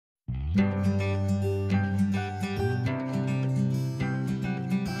This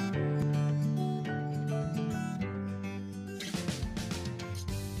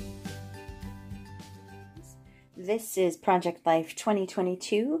is Project Life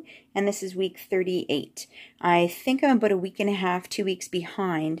 2022, and this is week 38. I think I'm about a week and a half, 2 weeks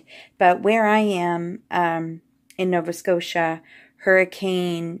behind, but where I am in Nova Scotia,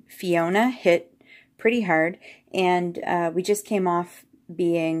 Hurricane Fiona hit pretty hard, and we just came off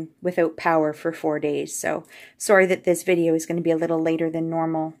being without power for 4 days. So sorry that this video is going to be a little later than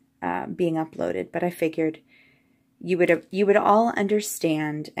normal being uploaded, but I figured you would all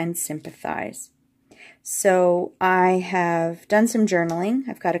understand and sympathize. So I have done some journaling.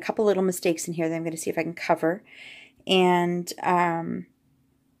 I've got a couple little mistakes in here that I'm going to see if I can cover. And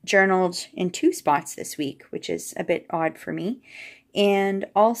journaled in 2 spots this week, which is a bit odd for me. And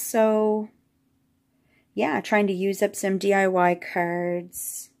also, yeah, trying to use up some DIY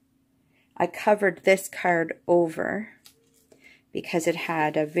cards. I covered this card over because it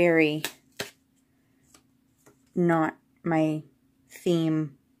had a very not my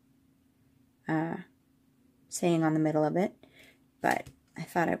theme saying on the middle of it, but I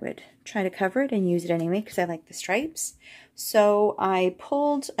thought I would try to cover it and use it anyway because I like the stripes. So I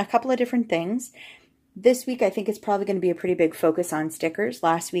pulled a couple of different things. This week I think it's probably going to be a pretty big focus on stickers.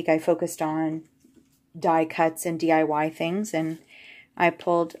 Last week I focused on die cuts and DIY things, and I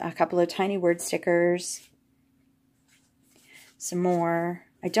pulled a couple of tiny word stickers, some more.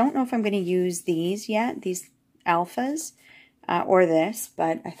 I don't know if I'm going to use these yet, these alphas, or this,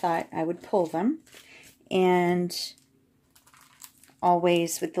 but I thought I would pull them. And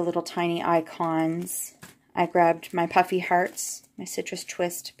always with the little tiny icons, I grabbed my puffy hearts, my citrus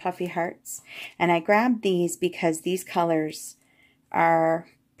twist puffy hearts. And I grabbed these because these colors are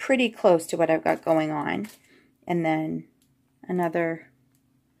pretty close to what I've got going on. And then another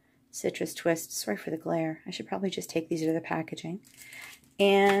citrus twist. Sorry for the glare. I should probably just take these out of the packaging.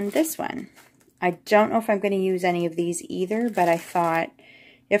 And this one. I don't know if I'm going to use any of these either, but I thought,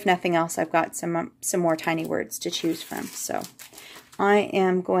 if nothing else, I've got some more tiny words to choose from. So I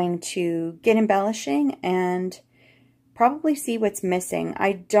am going to get embellishing and probably see what's missing.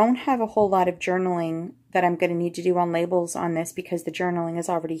 I don't have a whole lot of journaling that I'm going to need to do on labels on this because the journaling is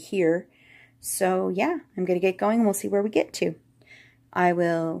already here. So yeah, I'm going to get going and we'll see where we get to. I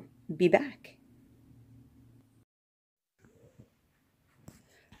will be back.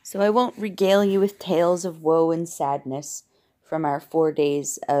 So I won't regale you with tales of woe and sadness from our 4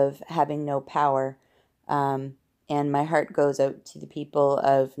 days of having no power. And my heart goes out to the people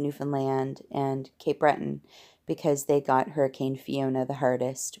of Newfoundland and Cape Breton because they got Hurricane Fiona the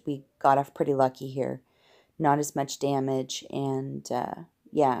hardest. We got off pretty lucky here. Not as much damage, and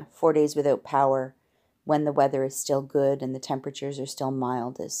yeah, 4 days without power when the weather is still good and the temperatures are still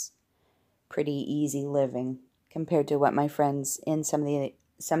mild is pretty easy living compared to what my friends in some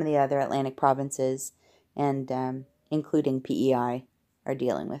of the other Atlantic provinces and including PEI are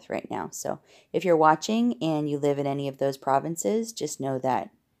dealing with right now. So if you're watching and you live in any of those provinces, just know that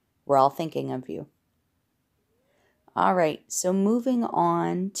we're all thinking of you. All right, so moving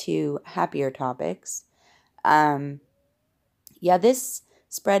on to happier topics. Yeah, this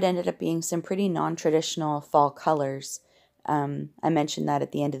spread ended up being some pretty non-traditional fall colors. I mentioned that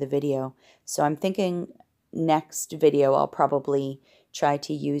at the end of the video. So I'm thinking next video I'll probably try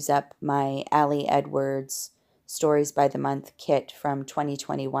to use up my Ali Edwards Stories by the Month kit from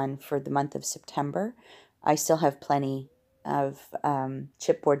 2021 for the month of September. I still have plenty of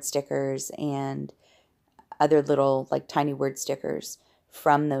chipboard stickers and other little like tiny word stickers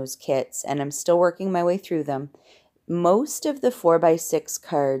from those kits, and I'm still working my way through them. Most of the 4x6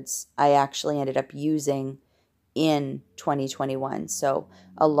 cards I actually ended up using in 2021, so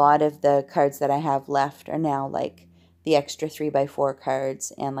a lot of the cards that I have left are now like the extra 3x4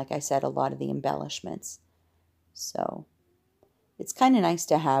 cards and, like I said, a lot of the embellishments. So it's kind of nice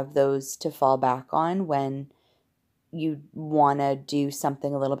to have those to fall back on when you want to do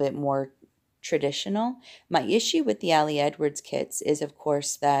something a little bit more traditional. My issue with the Ali Edwards kits is, of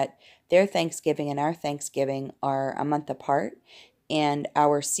course, that their Thanksgiving and our Thanksgiving are a month apart, and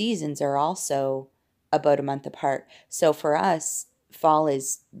our seasons are also about a month apart. So for us, fall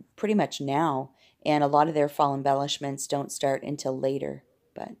is pretty much now, and a lot of their fall embellishments don't start until later,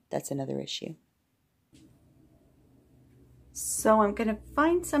 but that's another issue. So I'm going to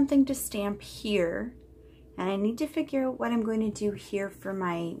find something to stamp here, and I need to figure out what I'm going to do here for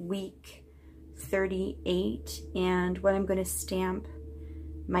my week 38 and what I'm going to stamp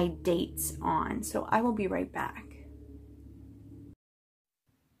my dates on. So I will be right back.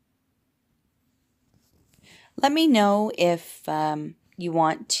 Let me know if you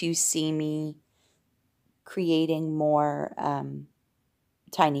want to see me creating more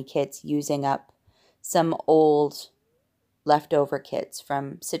tiny kits using up some old leftover kits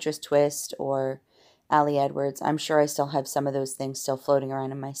from Citrus Twist or Ali Edwards. I'm sure I still have some of those things still floating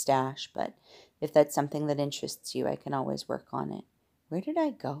around in my stash, but if that's something that interests you, I can always work on it. Where did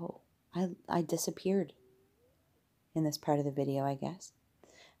I go? I disappeared in this part of the video, I guess.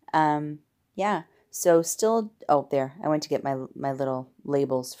 Yeah, so still, oh, there, I went to get my little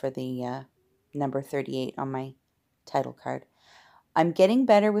labels for the number 38 on my title card. I'm getting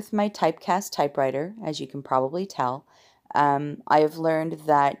better with my typecast typewriter, as you can probably tell. I have learned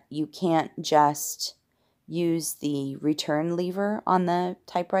that you can't just use the return lever on the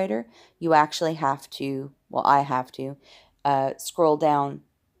typewriter. You actually have to, well, I have to, scroll down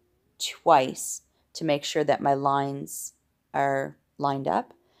twice to make sure that my lines are lined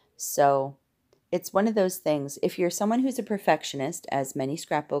up. So it's one of those things, if you're someone who's a perfectionist, as many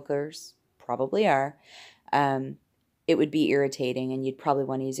scrapbookers probably are, it would be irritating and you'd probably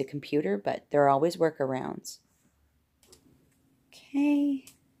want to use a computer, but there are always workarounds. Okay,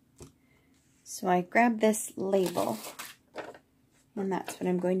 so I grabbed this label, and that's what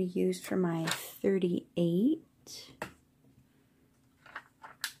I'm going to use for my 38.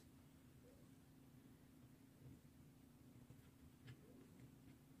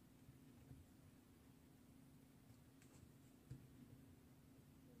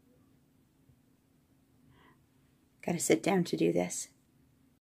 Got to sit down to do this.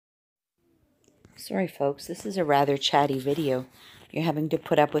 Sorry folks, this is a rather chatty video. You're having to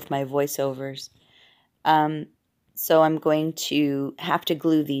put up with my voiceovers. So I'm going to have to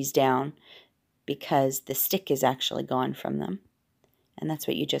glue these down because the stick is actually gone from them. And that's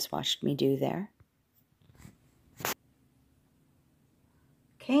what you just watched me do there.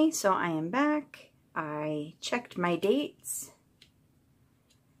 Okay, so I am back. I checked my dates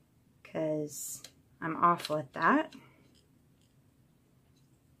because I'm awful at that.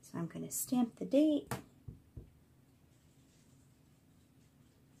 So I'm going to stamp the date.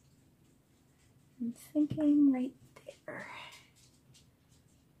 I'm thinking right there.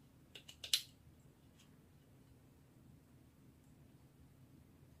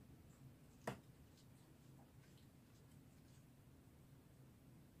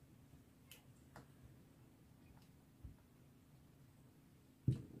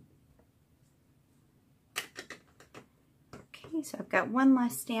 Okay, so I've got one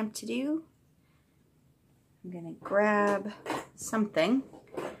last stamp to do. I'm going to grab something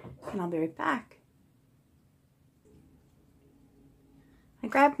and I'll be right back. I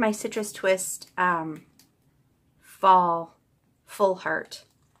grabbed my Citrus Twist Fall Full Heart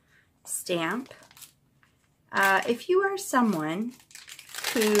stamp. If you are someone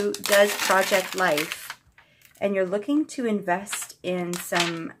who does Project Life and you're looking to invest in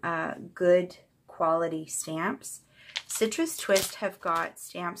some good quality stamps, Citrus Twist have got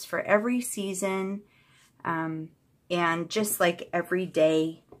stamps for every season and just like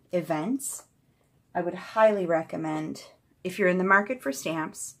everyday events. I would highly recommend, if you're in the market for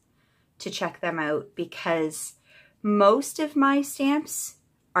stamps, to check them out because most of my stamps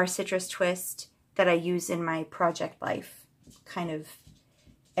are Citrus Twist that I use in my Project Life kind of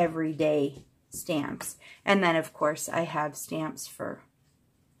everyday stamps. And then of course I have stamps for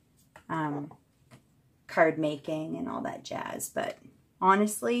card making and all that jazz, but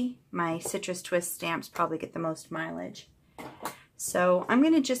honestly my Citrus Twist stamps probably get the most mileage. So I'm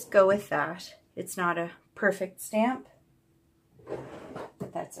going to just go with that. It's not a perfect stamp,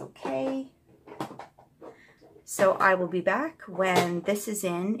 but that's okay. So I will be back when this is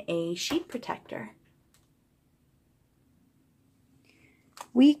in a sheet protector.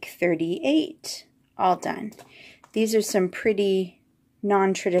 Week 38, all done. These are some pretty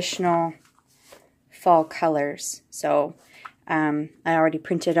non-traditional fall colors. So I already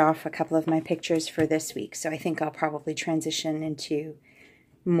printed off a couple of my pictures for this week, so I think I'll probably transition into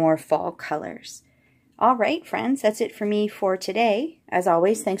more fall colors. All right, friends, that's it for me for today. As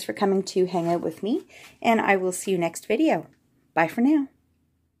always, thanks for coming to hang out with me, and I will see you next video. Bye for now.